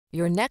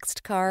Your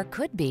next car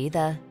could be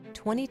the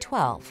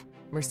 2012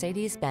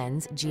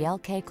 Mercedes-Benz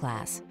GLK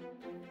class.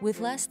 With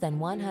less than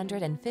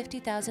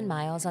 150,000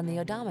 miles on the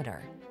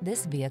odometer,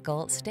 this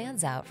vehicle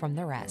stands out from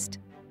the rest.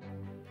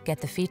 Get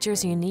the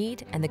features you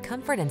need and the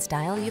comfort and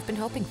style you've been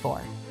hoping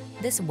for.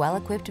 This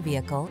well-equipped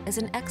vehicle is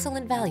an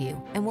excellent value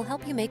and will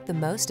help you make the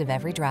most of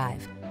every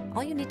drive.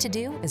 All you need to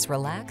do is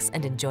relax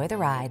and enjoy the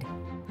ride.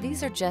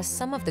 These are just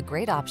some of the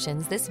great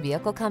options this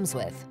vehicle comes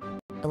with: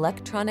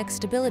 electronic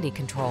stability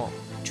control,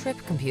 trip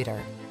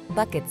computer,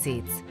 bucket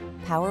seats,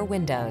 power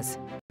windows,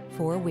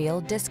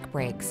 four-wheel disc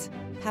brakes,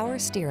 power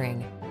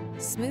steering.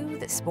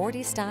 Smooth,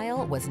 sporty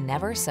style was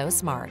never so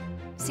smart.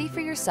 See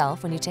for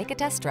yourself when you take a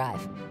test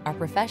drive. Our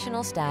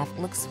professional staff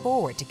looks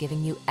forward to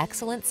giving you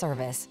excellent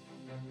service.